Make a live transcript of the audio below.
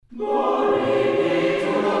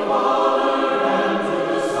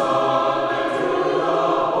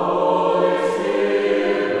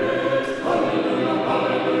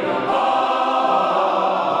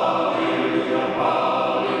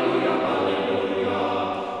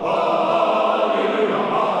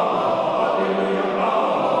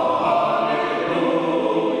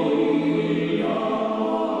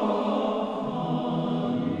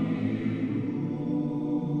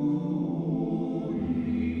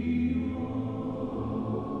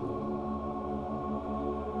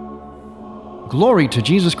Glory to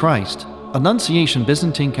Jesus Christ! Annunciation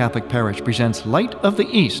Byzantine Catholic Parish presents Light of the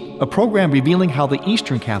East, a program revealing how the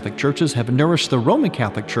Eastern Catholic Churches have nourished the Roman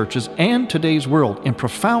Catholic Churches and today's world in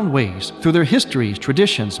profound ways through their histories,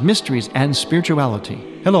 traditions, mysteries, and spirituality.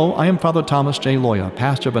 Hello, I am Father Thomas J. Loya,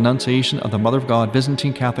 pastor of Annunciation of the Mother of God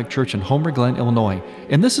Byzantine Catholic Church in Homer Glen, Illinois,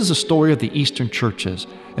 and this is a story of the Eastern Churches,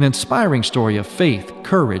 an inspiring story of faith,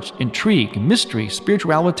 courage, intrigue, mystery,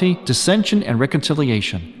 spirituality, dissension, and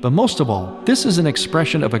reconciliation. But most of all, this is an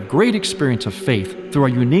expression of a great experience of faith through our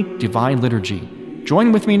unique divine liturgy.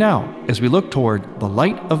 Join with me now as we look toward the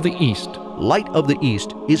Light of the East. Light of the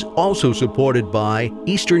East is also supported by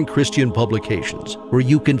Eastern Christian Publications, where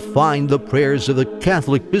you can find the prayers of the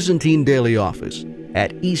Catholic Byzantine Daily Office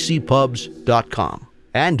at ecpubs.com,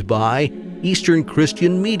 and by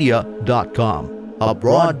easternchristianmedia.com, a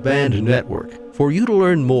broadband network for you to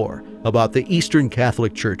learn more about the Eastern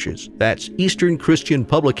Catholic Churches. That's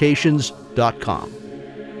easternchristianpublications.com.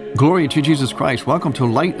 Glory to Jesus Christ. Welcome to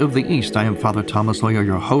Light of the East. I am Father Thomas Loya,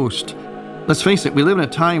 your host. Let's face it, we live in a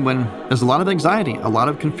time when there's a lot of anxiety, a lot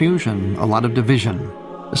of confusion, a lot of division,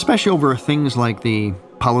 especially over things like the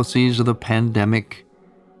policies of the pandemic,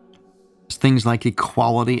 things like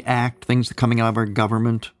Equality Act, things that are coming out of our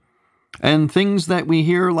government, and things that we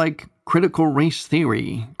hear like critical race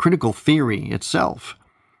theory, critical theory itself,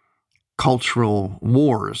 cultural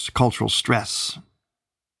wars, cultural stress,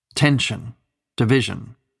 tension,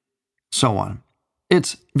 division, so on.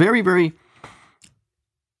 It's very, very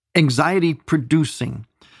anxiety-producing.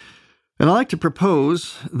 And I like to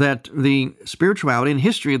propose that the spirituality and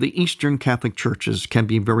history of the Eastern Catholic Churches can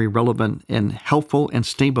be very relevant and helpful and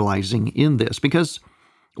stabilizing in this, because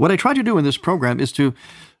what I try to do in this program is to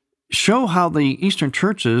show how the Eastern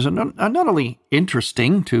Churches are not only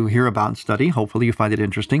interesting to hear about and study, hopefully you find it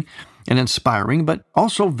interesting and inspiring, but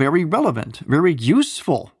also very relevant, very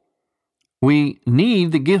useful. We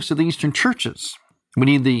need the gifts of the Eastern Churches. We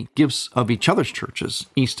need the gifts of each other's churches,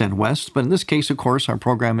 East and West, but in this case, of course, our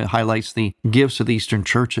program highlights the gifts of the Eastern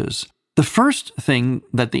Churches. The first thing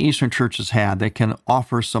that the Eastern Churches had that can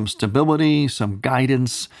offer some stability, some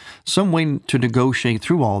guidance, some way to negotiate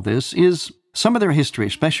through all this is some of their history,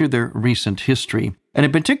 especially their recent history, and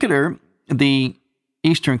in particular, the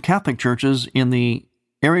Eastern Catholic Churches in the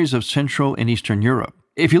areas of Central and Eastern Europe.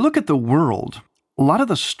 If you look at the world, a lot of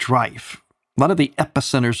the strife, a lot of the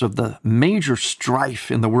epicenters of the major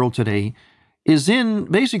strife in the world today is in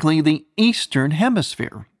basically the Eastern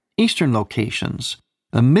Hemisphere, Eastern locations,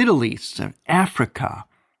 the Middle East, Africa,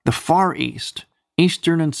 the Far East,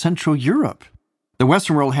 Eastern and Central Europe. The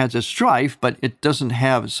Western world has its strife, but it doesn't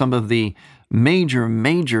have some of the major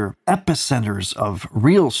epicenters of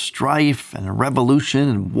real strife and revolution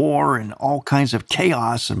and war and all kinds of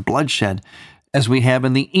chaos and bloodshed as we have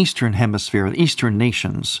in the Eastern Hemisphere, the Eastern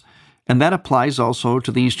nations. And that applies also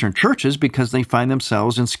to the Eastern churches because they find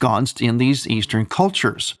themselves ensconced in these Eastern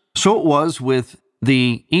cultures. So it was with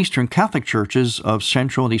the Eastern Catholic churches of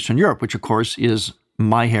Central and Eastern Europe, which of course is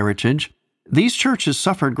my heritage. These churches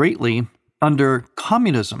suffered greatly under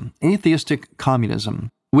communism, atheistic communism,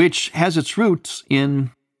 which has its roots in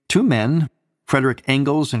two men, Frederick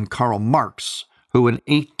Engels and Karl Marx, who in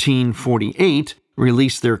 1848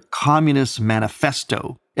 released their Communist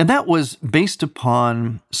Manifesto. And that was based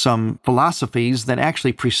upon some philosophies that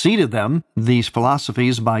actually preceded them. These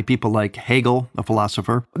philosophies by people like Hegel, a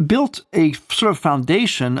philosopher, built a sort of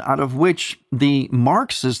foundation out of which the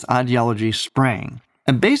Marxist ideology sprang.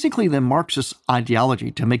 And basically the Marxist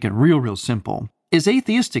ideology, to make it real simple, is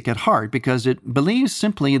atheistic at heart because it believes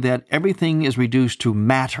simply that everything is reduced to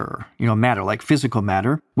matter, matter like physical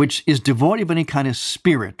matter, which is devoid of any kind of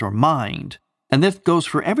spirit or mind. And that goes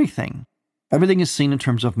for everything. Everything is seen in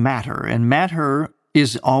terms of matter, and matter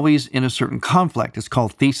is always in a certain conflict. It's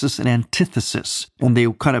called thesis and antithesis, and they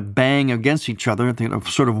kind of bang against each other, they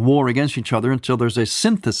sort of war against each other until there's a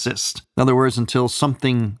synthesis. In other words, until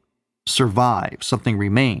something survives, something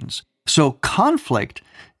remains. So conflict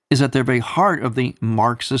is at the very heart of the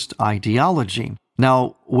Marxist ideology.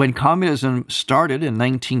 Now, when communism started in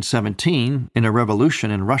 1917 in a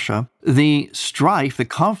revolution in Russia, the strife, the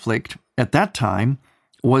conflict at that time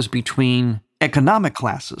was between economic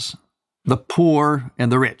classes, the poor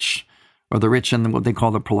and the rich, or the rich and what they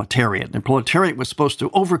call the proletariat. The proletariat was supposed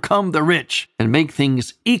to overcome the rich and make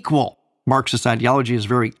things equal. Marxist ideology is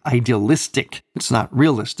very idealistic. It's not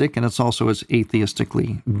realistic, and it's also is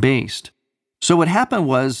atheistically based. So what happened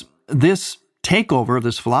was this takeover of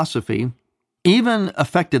this philosophy even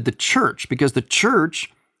affected the church, because the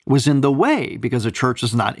church was in the way, because the church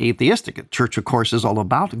is not atheistic. The church, of course, is all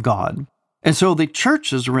about God. And so the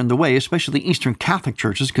churches were in the way, especially the Eastern Catholic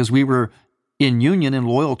churches, because we were in union and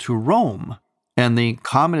loyal to Rome. And the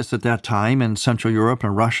communists at that time in Central Europe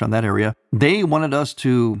and Russia and that area, they wanted us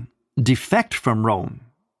to defect from Rome,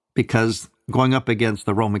 because going up against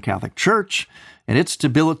the Roman Catholic Church and its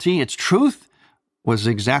stability, its truth, was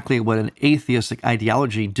exactly what an atheistic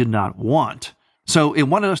ideology did not want. So it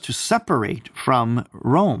wanted us to separate from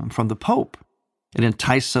Rome, from the Pope. It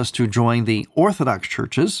enticed us to join the Orthodox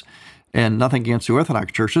churches, and nothing against the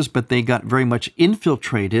Orthodox churches, but they got very much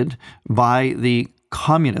infiltrated by the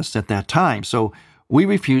communists at that time. So we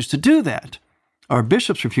refused to do that. Our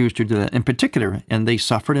bishops refused to do that in particular, and they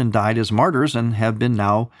suffered and died as martyrs and have been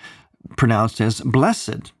now pronounced as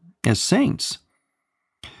blessed, as saints.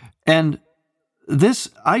 And this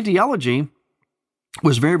ideology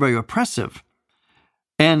was very, very oppressive.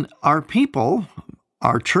 And our people,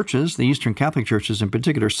 our churches, the Eastern Catholic churches in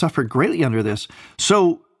particular, suffered greatly under this.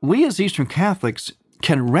 So we as Eastern Catholics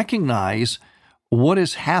can recognize what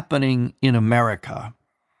is happening in America.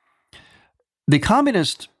 The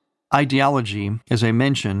communist ideology, as I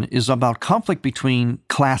mentioned, is about conflict between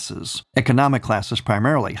classes, economic classes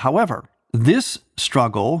primarily. However, this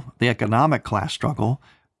struggle, the economic class struggle,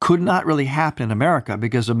 could not really happen in America,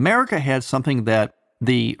 because America had something that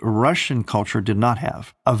the Russian culture did not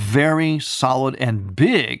have: a very solid and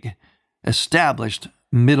big established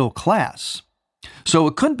middle class. So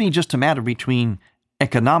it couldn't be just a matter between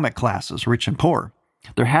economic classes, rich and poor.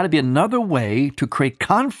 There had to be another way to create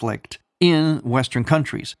conflict in Western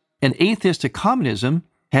countries. And atheistic communism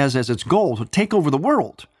has as its goal to take over the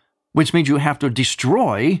world, which means you have to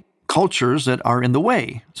destroy cultures that are in the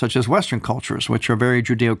way, such as Western cultures, which are very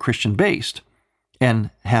Judeo-Christian based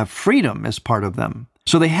and have freedom as part of them.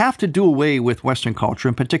 So they have to do away with Western culture,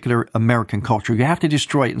 in particular American culture. You have to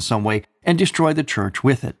destroy it in some way and destroy the church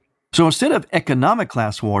with it. So instead of economic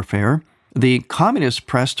class warfare, the communists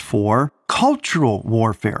pressed for cultural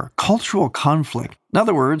warfare, cultural conflict. In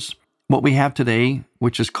other words, what we have today,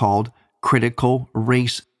 which is called critical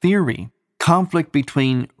race theory, conflict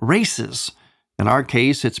between races. In our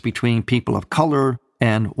case, it's between people of color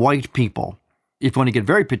and white people. If you want to get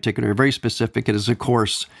very particular, very specific, it is, of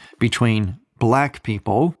course, between black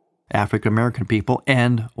people, African American people,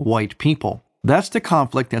 and white people. That's the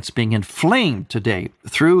conflict that's being inflamed today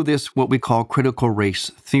through this, what we call critical race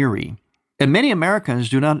theory. And many Americans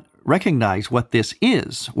do not recognize what this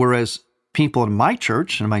is, whereas people in my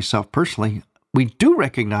church, and myself personally, we do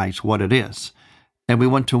recognize what it is. And we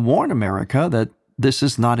want to warn America that this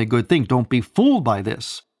is not a good thing. Don't be fooled by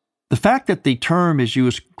this. The fact that the term is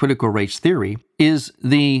used, critical race theory, is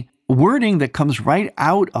the wording that comes right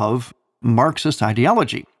out of Marxist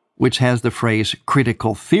ideology, which has the phrase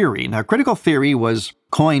critical theory. Now, critical theory was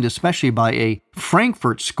coined especially by a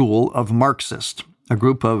Frankfurt school of Marxists, a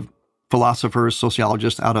group of philosophers,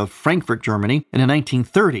 sociologists out of Frankfurt, Germany, in the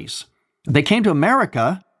 1930s. They came to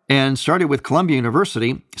America and started with Columbia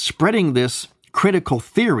University, spreading this critical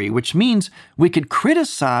theory, which means we could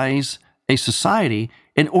criticize a society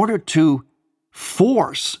in order to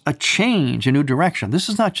force a change, a new direction. This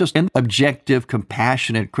is not just an objective,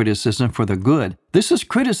 compassionate criticism for the good. This is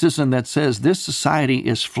criticism that says this society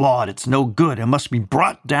is flawed, it's no good, it must be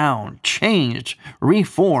brought down, changed,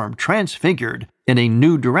 reformed, transfigured in a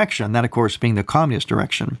new direction, that of course being the communist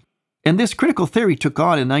direction. And this critical theory took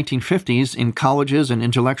on in the 1950s in colleges and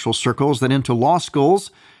intellectual circles, then into law schools,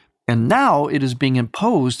 and now it is being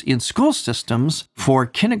imposed in school systems for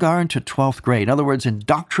kindergarten to 12th grade. In other words,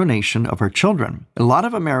 indoctrination of our children. A lot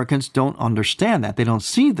of Americans don't understand that. They don't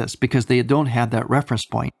see this because they don't have that reference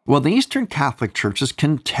point. Well, the Eastern Catholic churches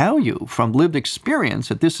can tell you from lived experience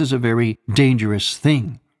that this is a very dangerous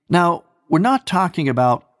thing. Now, we're not talking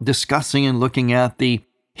about discussing and looking at the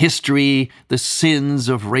history, the sins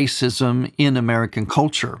of racism in American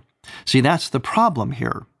culture. See, that's the problem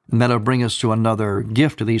here. And that'll bring us to another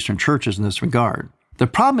gift of the Eastern churches in this regard. The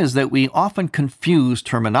problem is that we often confuse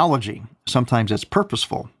terminology. Sometimes it's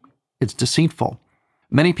purposeful. It's deceitful.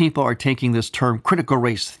 Many people are taking this term critical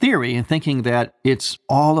race theory and thinking that it's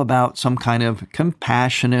all about some kind of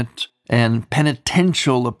compassionate and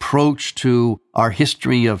penitential approach to our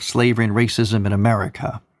history of slavery and racism in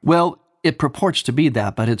America. Well, it purports to be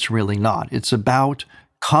that, but it's really not. It's about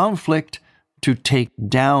conflict to take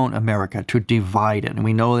down America, to divide it. And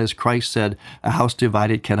we know, as Christ said, a house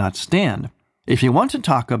divided cannot stand. If you want to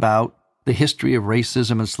talk about the history of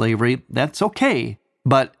racism and slavery, that's okay,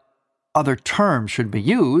 but other terms should be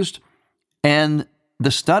used. And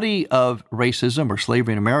the study of racism or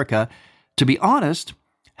slavery in America, to be honest,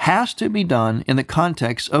 has to be done in the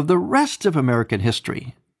context of the rest of American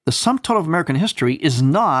history. The sum total of American history is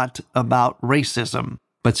not about racism,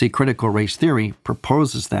 but see, critical race theory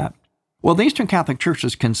proposes that. Well, the Eastern Catholic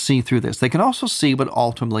churches can see through this. They can also see what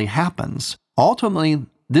ultimately happens. Ultimately,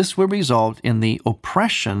 this will result in the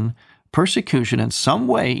oppression, persecution in some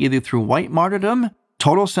way, either through white martyrdom,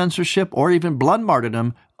 total censorship, or even blood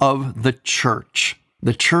martyrdom of the church.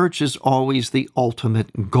 The church is always the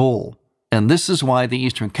ultimate goal. And this is why the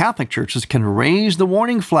Eastern Catholic churches can raise the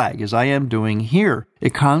warning flag, as I am doing here.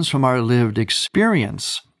 It comes from our lived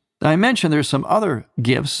experience. I mentioned there's some other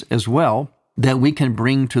gifts as well that we can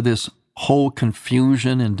bring to this whole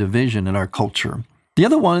confusion and division in our culture. The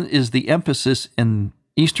other one is the emphasis in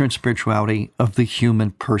Eastern spirituality of the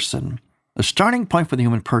human person. The starting point for the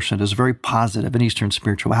human person is very positive in Eastern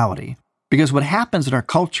spirituality, because what happens in our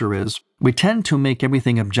culture is we tend to make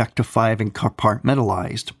everything objectified and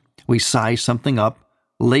compartmentalized. We size something up,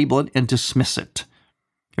 label it, and dismiss it.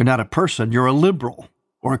 You're not a person, you're a liberal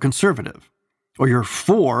or a conservative, or you're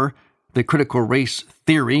for the critical race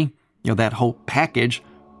theory, that whole package,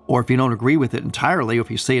 or if you don't agree with it entirely, or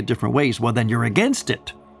if you say it different ways, well, then you're against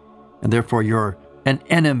it. And therefore, you're an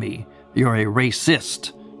enemy. You're a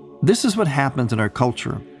racist. This is what happens in our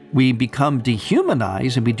culture. We become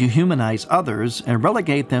dehumanized, and we dehumanize others and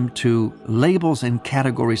relegate them to labels and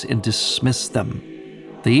categories and dismiss them.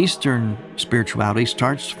 The Eastern spirituality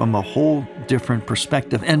starts from a whole different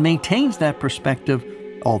perspective and maintains that perspective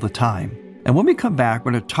all the time. And when we come back,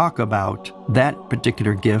 we're going to talk about that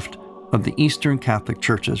particular gift of the Eastern Catholic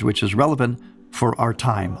churches, which is relevant for our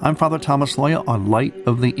time. I'm Father Thomas Loya on Light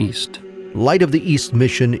of the East. Light of the East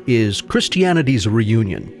mission is Christianity's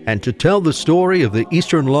reunion, and to tell the story of the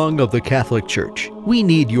Eastern lung of the Catholic Church, we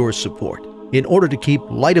need your support. In order to keep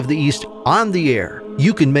Light of the East on the air,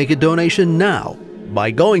 you can make a donation now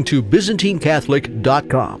by going to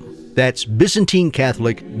ByzantineCatholic.com. That's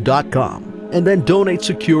ByzantineCatholic.com, and then donate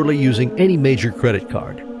securely using any major credit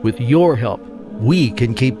card. With your help, we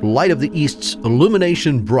can keep Light of the East's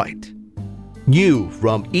illumination bright. New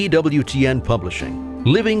from EWTN Publishing,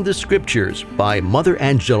 Living the Scriptures by Mother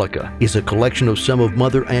Angelica is a collection of some of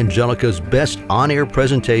Mother Angelica's best on-air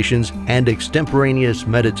presentations and extemporaneous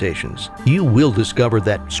meditations. You will discover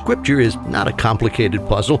that Scripture is not a complicated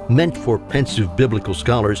puzzle meant for pensive biblical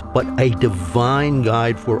scholars, but a divine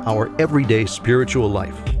guide for our everyday spiritual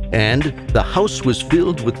life. And The House Was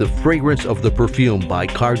Filled with the Fragrance of the Perfume by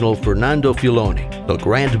Cardinal Fernando Filoni, the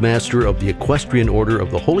Grand Master of the Equestrian Order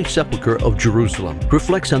of the Holy Sepulchre of Jerusalem,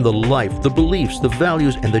 reflects on the life, the beliefs, the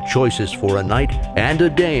values, and the choices for a knight and a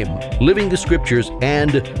dame, living the Scriptures,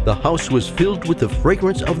 and The House Was Filled with the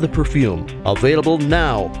Fragrance of the Perfume, available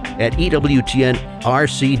now at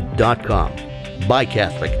EWTNRC.com. Buy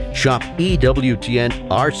Catholic. Shop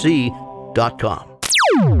EWTNRC.com.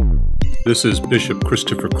 This is Bishop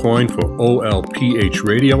Christopher Coyne for OLPH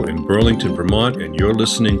Radio in Burlington, Vermont, and you're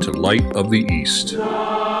listening to Light of the East.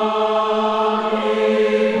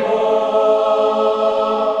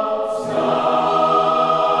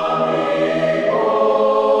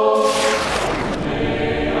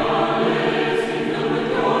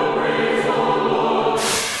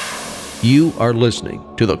 You are listening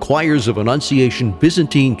to the Choirs of Annunciation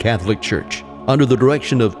Byzantine Catholic Church under the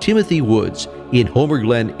direction of Timothy Woods in Homer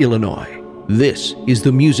Glen, Illinois. This is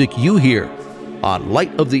the music you hear on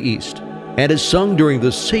Light of the East and is sung during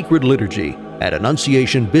the sacred liturgy at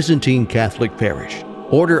Annunciation Byzantine Catholic Parish.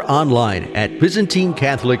 Order online at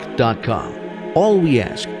ByzantineCatholic.com. All we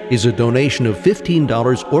ask is a donation of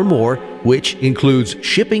 $15 or more, which includes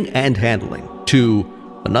shipping and handling, to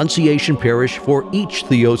Annunciation Parish for each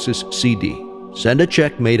Theosis CD. Send a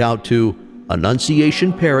check made out to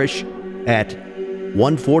Annunciation Parish at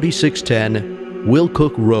 14610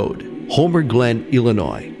 Wilcook Road, Homer Glen,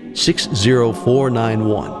 Illinois,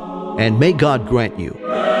 60491. And may God grant you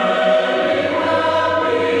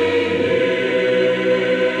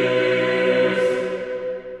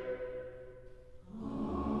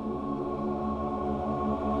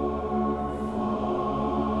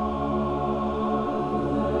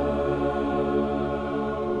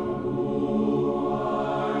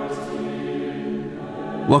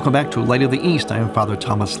Welcome back to Light of the East. I am Father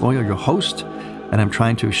Thomas Loya, your host, and I'm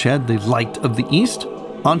trying to shed the light of the East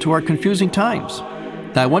onto our confusing times.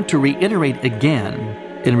 Now, I want to reiterate again,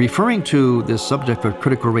 in referring to this subject of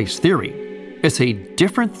critical race theory, It's a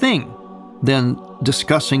different thing than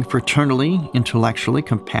discussing fraternally, intellectually,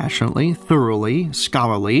 compassionately, thoroughly,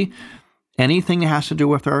 scholarly, anything that has to do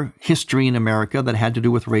with our history in America that had to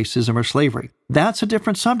do with racism or slavery. That's a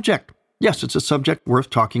different subject. Yes, it's a subject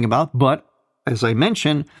worth talking about, but as I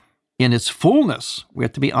mentioned, in its fullness, we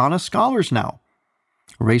have to be honest scholars now.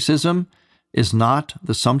 Racism is not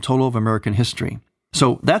the sum total of American history.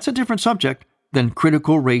 So that's a different subject than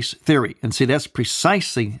critical race theory. And see, that's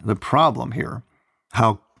precisely the problem here,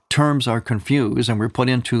 how terms are confused and we're put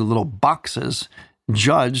into little boxes,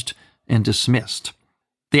 judged and dismissed.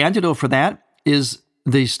 The antidote for that is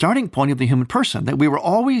the starting point of the human person, that we were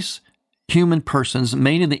always human persons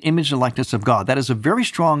made in the image and likeness of God. That is a very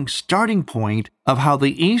strong starting point of how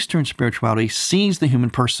the Eastern spirituality sees the human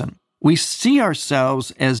person. We see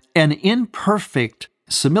ourselves as an imperfect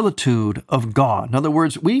similitude of God. In other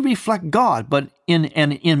words, we reflect God, but in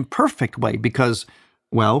an imperfect way because,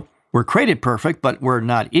 well, we're created perfect, but we're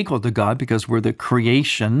not equal to God because we're the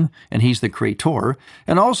creation and He's the creator.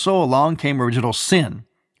 And also along came original sin,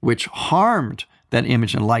 which harmed that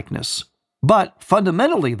image and likeness. But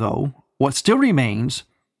fundamentally, though, what still remains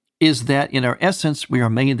is that in our essence, we are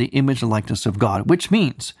made in the image and likeness of God, which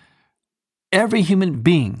means every human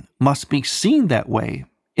being must be seen that way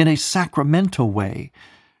in a sacramental way.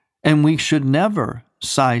 And we should never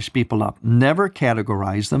size people up, never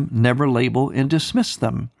categorize them, never label and dismiss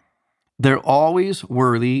them. They're always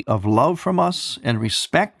worthy of love from us and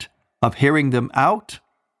respect, of hearing them out,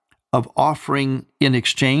 of offering in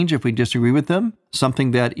exchange, if we disagree with them,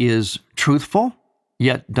 something that is truthful,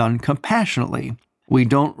 yet done compassionately. We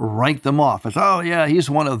don't write them off as, oh yeah, he's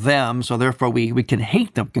one of them, so therefore we can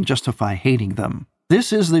hate them, can justify hating them.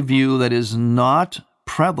 This is the view that is not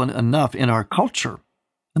prevalent enough in our culture.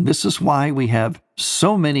 And this is why we have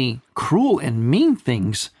so many cruel and mean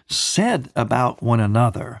things said about one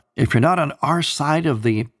another. If you're not on our side of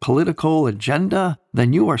the political agenda,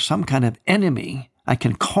 then you are some kind of enemy. I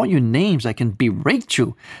can call you names. I can berate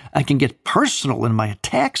you. I can get personal in my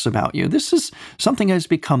attacks about you. This is something that has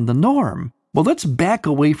become the norm. Well, let's back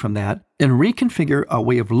away from that and reconfigure our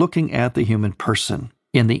way of looking at the human person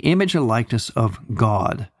in the image and likeness of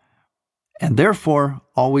God, and therefore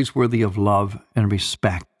always worthy of love and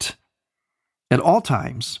respect at all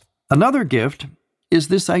times. Another gift is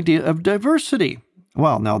this idea of diversity.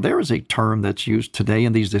 Well, now there is a term that's used today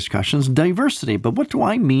in these discussions, diversity. But what do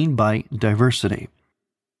I mean by diversity?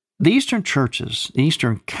 The Eastern churches, the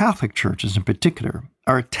Eastern Catholic churches in particular,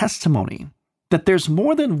 are a testimony that there's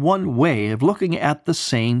more than one way of looking at the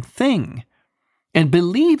same thing and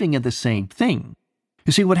believing in the same thing.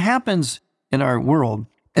 You see, what happens in our world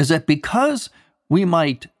is that because we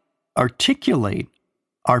might articulate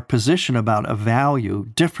our position about a value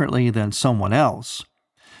differently than someone else,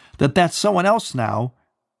 that someone else now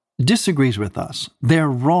disagrees with us. They're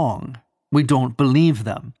wrong. We don't believe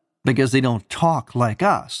them because they don't talk like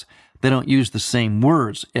us. They don't use the same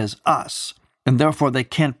words as us. And therefore, they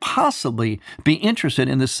can't possibly be interested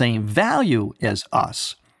in the same value as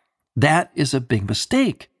us. That is a big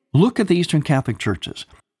mistake. Look at the Eastern Catholic churches.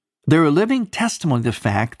 They're a living testimony to the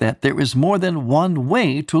fact that there is more than one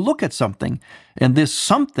way to look at something. And this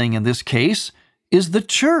something, in this case, is the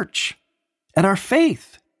church and our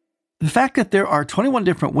faith. The fact that there are 21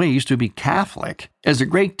 different ways to be Catholic is a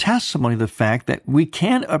great testimony to the fact that we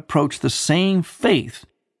can approach the same faith,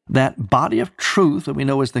 that body of truth that we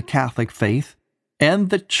know as the Catholic faith, and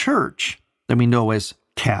the church that we know as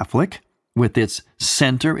Catholic, with its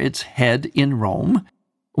center, its head in Rome.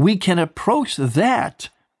 We can approach that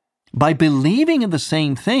by believing in the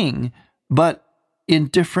same thing, but in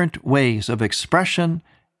different ways of expression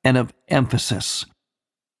and of emphasis.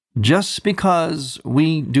 Just because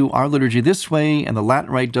we do our liturgy this way and the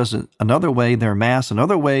Latin Rite does it another way, their Mass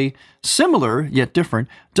another way, similar yet different,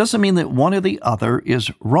 doesn't mean that one or the other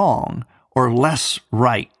is wrong or less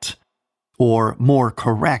right or more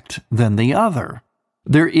correct than the other.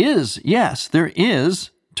 There is, yes, there is,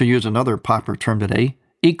 to use another popular term today,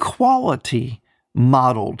 equality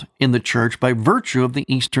modeled in the church by virtue of the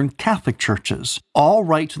Eastern Catholic churches. All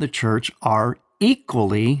rites of the church are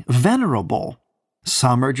equally venerable.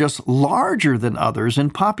 Some are just larger than others in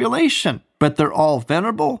population, but they're all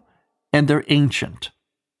venerable and they're ancient.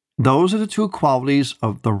 Those are the two qualities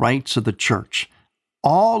of the rites of the church.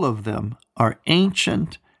 All of them are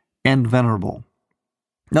ancient and venerable.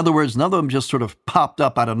 In other words, none of them just sort of popped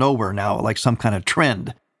up out of nowhere now like some kind of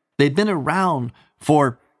trend. They've been around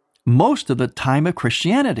for most of the time of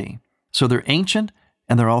Christianity. So they're ancient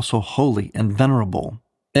and they're also holy and venerable.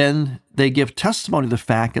 And they give testimony to the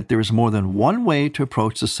fact that there is more than one way to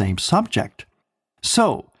approach the same subject.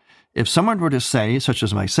 So, if someone were to say, such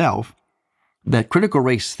as myself, that critical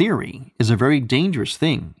race theory is a very dangerous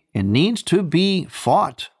thing and needs to be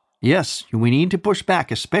fought. Yes, we need to push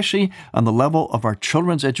back, especially on the level of our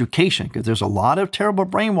children's education, because there's a lot of terrible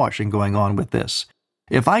brainwashing going on with this.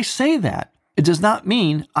 If I say that, it does not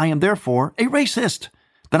mean I am therefore a racist,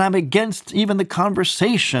 that I'm against even the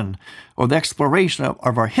conversation or the exploration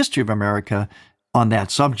of our history of America on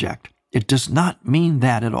that subject. It does not mean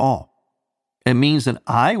that at all. It means that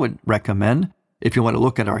I would recommend, if you want to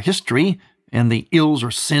look at our history and the ills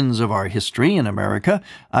or sins of our history in America,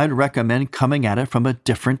 I'd recommend coming at it from a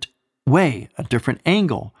different way, a different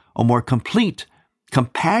angle, a more complete,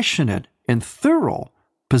 compassionate, and thorough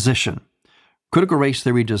position. Critical race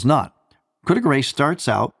theory does not. Critical race starts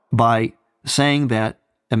out by saying that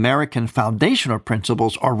American foundational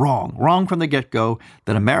principles are wrong from the get-go,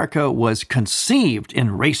 that America was conceived in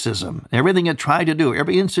racism. Everything it tried to do,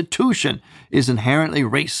 every institution is inherently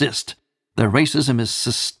racist. That racism is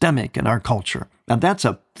systemic in our culture. Now that's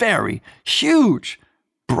a very huge,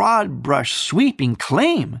 broad brush sweeping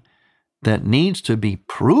claim that needs to be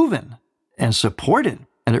proven and supported,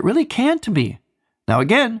 and it really can't be. Now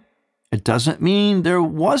again, it doesn't mean there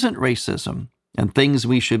wasn't racism and things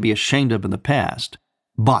we should be ashamed of in the past.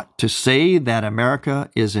 But to say that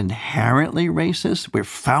America is inherently racist, we're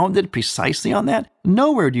founded precisely on that,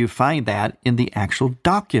 nowhere do you find that in the actual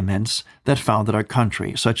documents that founded our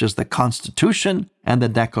country, such as the Constitution and the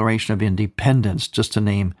Declaration of Independence, just to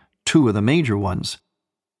name two of the major ones.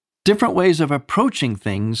 Different ways of approaching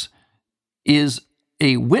things is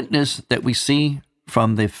a witness that we see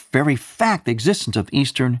from the very fact, the existence of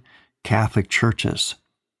Eastern Catholic churches.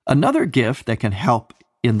 Another gift that can help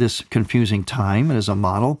in this confusing time and as a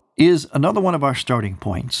model is another one of our starting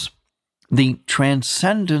points, the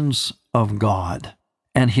transcendence of God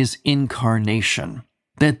and his incarnation.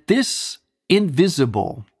 That this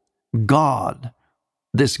invisible God,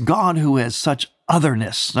 this God who has such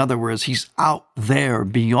otherness, in other words, he's out there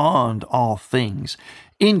beyond all things,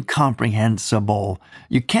 incomprehensible.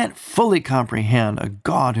 You can't fully comprehend a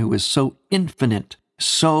God who is so infinite,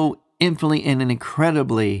 so infinitely and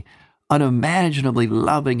incredibly, unimaginably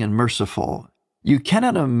loving and merciful. You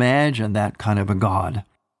cannot imagine that kind of a God.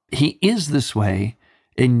 He is this way,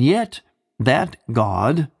 and yet that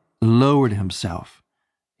God lowered himself.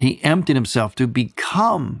 He emptied himself to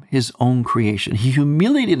become his own creation. He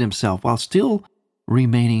humiliated himself while still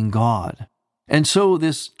remaining God. And so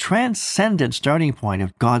this transcendent starting point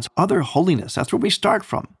of God's other holiness, that's where we start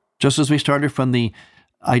from. Just as we started from the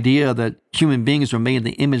idea that human beings were made in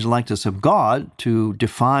the image and likeness of God to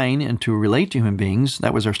define and to relate to human beings,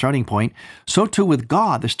 that was our starting point. So too with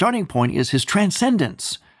God, the starting point is his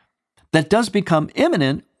transcendence that does become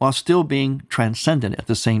immanent while still being transcendent at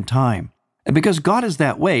the same time. And because God is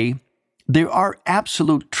that way, there are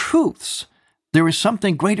absolute truths. There is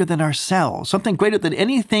something greater than ourselves, something greater than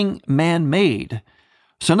anything man-made.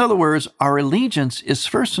 So in other words, our allegiance is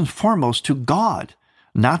first and foremost to God,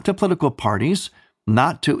 not to political parties,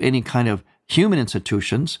 not to any kind of human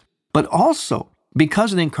institutions, but also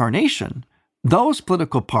because of the incarnation, those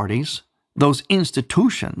political parties, those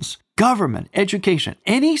institutions, government, education,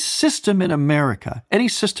 any system in America, any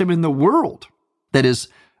system in the world that is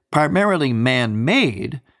primarily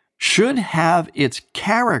man-made should have its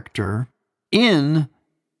character in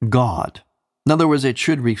God. In other words, it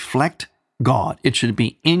should reflect God. It should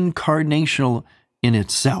be incarnational in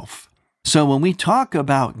itself. So when we talk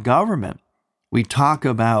about government, we talk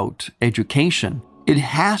about education, it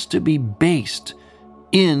has to be based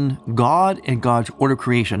in God and God's order of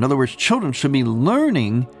creation. In other words, children should be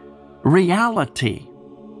learning reality,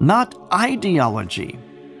 not ideology.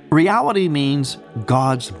 Reality means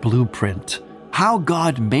God's blueprint, how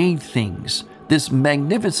God made things, this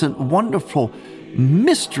magnificent, wonderful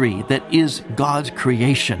mystery that is God's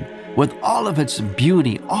creation, with all of its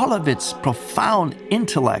beauty, all of its profound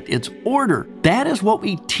intellect, its order. That is what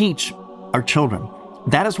we teach our children.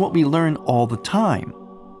 That is what we learn all the time.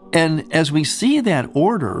 And as we see that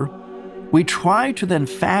order, we try to then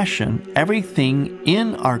fashion everything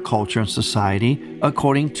in our culture and society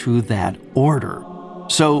according to that order.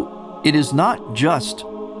 So it is not just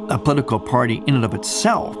a political party in and of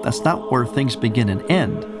itself. That's not where things begin and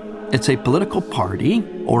end. It's a political party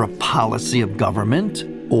or a policy of government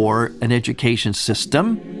or an education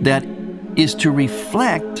system that is to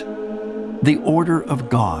reflect the order of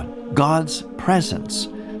God, God's presence.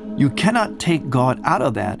 You cannot take God out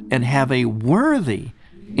of that and have a worthy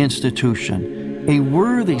institution, a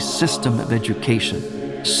worthy system of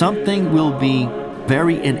education. Something will be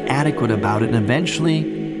very inadequate about it and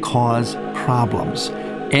eventually cause problems.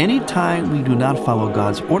 Anytime we do not follow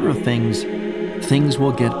God's order of things, things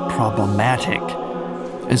will get problematic.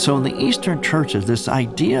 And so in the Eastern churches, this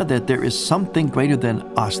idea that there is something greater than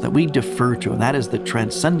us that we defer to, and that is the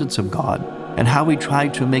transcendence of God, and how we try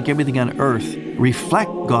to make everything on earth reflect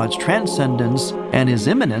God's transcendence and His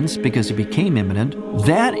immanence because He became immanent,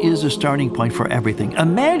 that is a starting point for everything.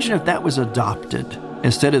 Imagine if that was adopted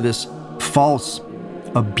instead of this false,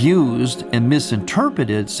 abused, and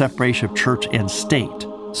misinterpreted separation of church and state.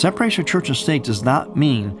 Separation of church and state does not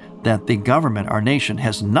mean that the government, our nation,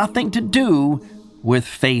 has nothing to do with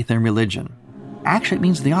faith and religion. Actually, it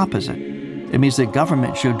means the opposite. It means that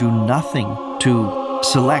government should do nothing to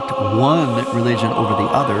select one religion over the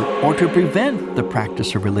other or to prevent the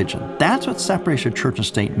practice of religion. That's what separation of church and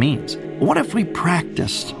state means. What if we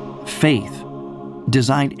practiced faith,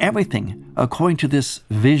 designed everything according to this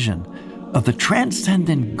vision of the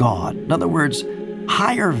transcendent God? In other words,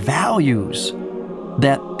 higher values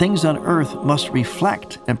that things on earth must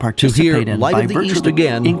reflect and participate in Light by of the virtue East of the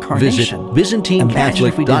again, incarnation. visit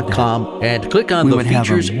ByzantineCatholic.com and click on the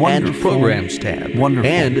Features and Programs tab.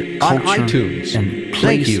 And on iTunes. And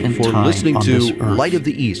thank you for listening to Light of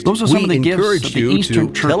the East. Those are some of the gifts encourage that the you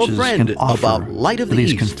Eastern to tell a churches friend can offer about Light of the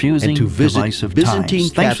these East confusing, and to visit divisive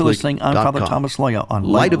times. Thanks for listening. I'm Father ByzantineCatholic.com. Thomas Loya on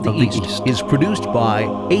Light of the East is produced by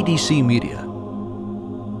ADC Media.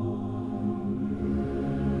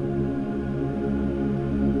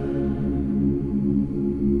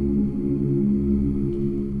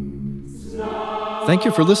 Thank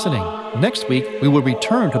you for listening. Next week, we will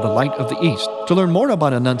return to the Light of the East. To learn more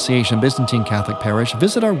about Annunciation Byzantine Catholic Parish,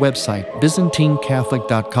 visit our website,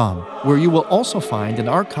 ByzantineCatholic.com, where you will also find an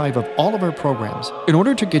archive of all of our programs. In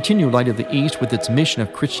order to continue Light of the East with its mission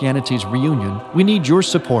of Christianity's reunion, we need your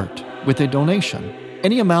support with a donation.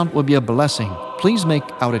 Any amount will be a blessing. Please make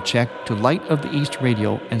out a check to Light of the East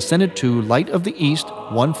Radio and send it to Light of the East,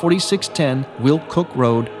 14610 Will Cook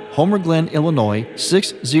Road, Homer Glen, Illinois,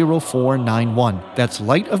 60491. That's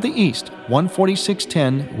Light of the East,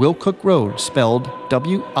 14610 Will Cook Road, spelled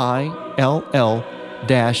WILL-COOK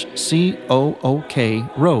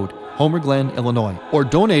Road, Homer Glen, Illinois. Or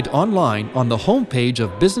donate online on the homepage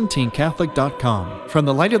of ByzantineCatholic.com. From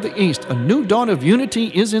the Light of the East, a new dawn of unity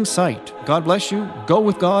is in sight. God bless you, go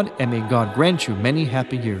with God, and may God grant you many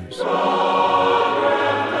happy years.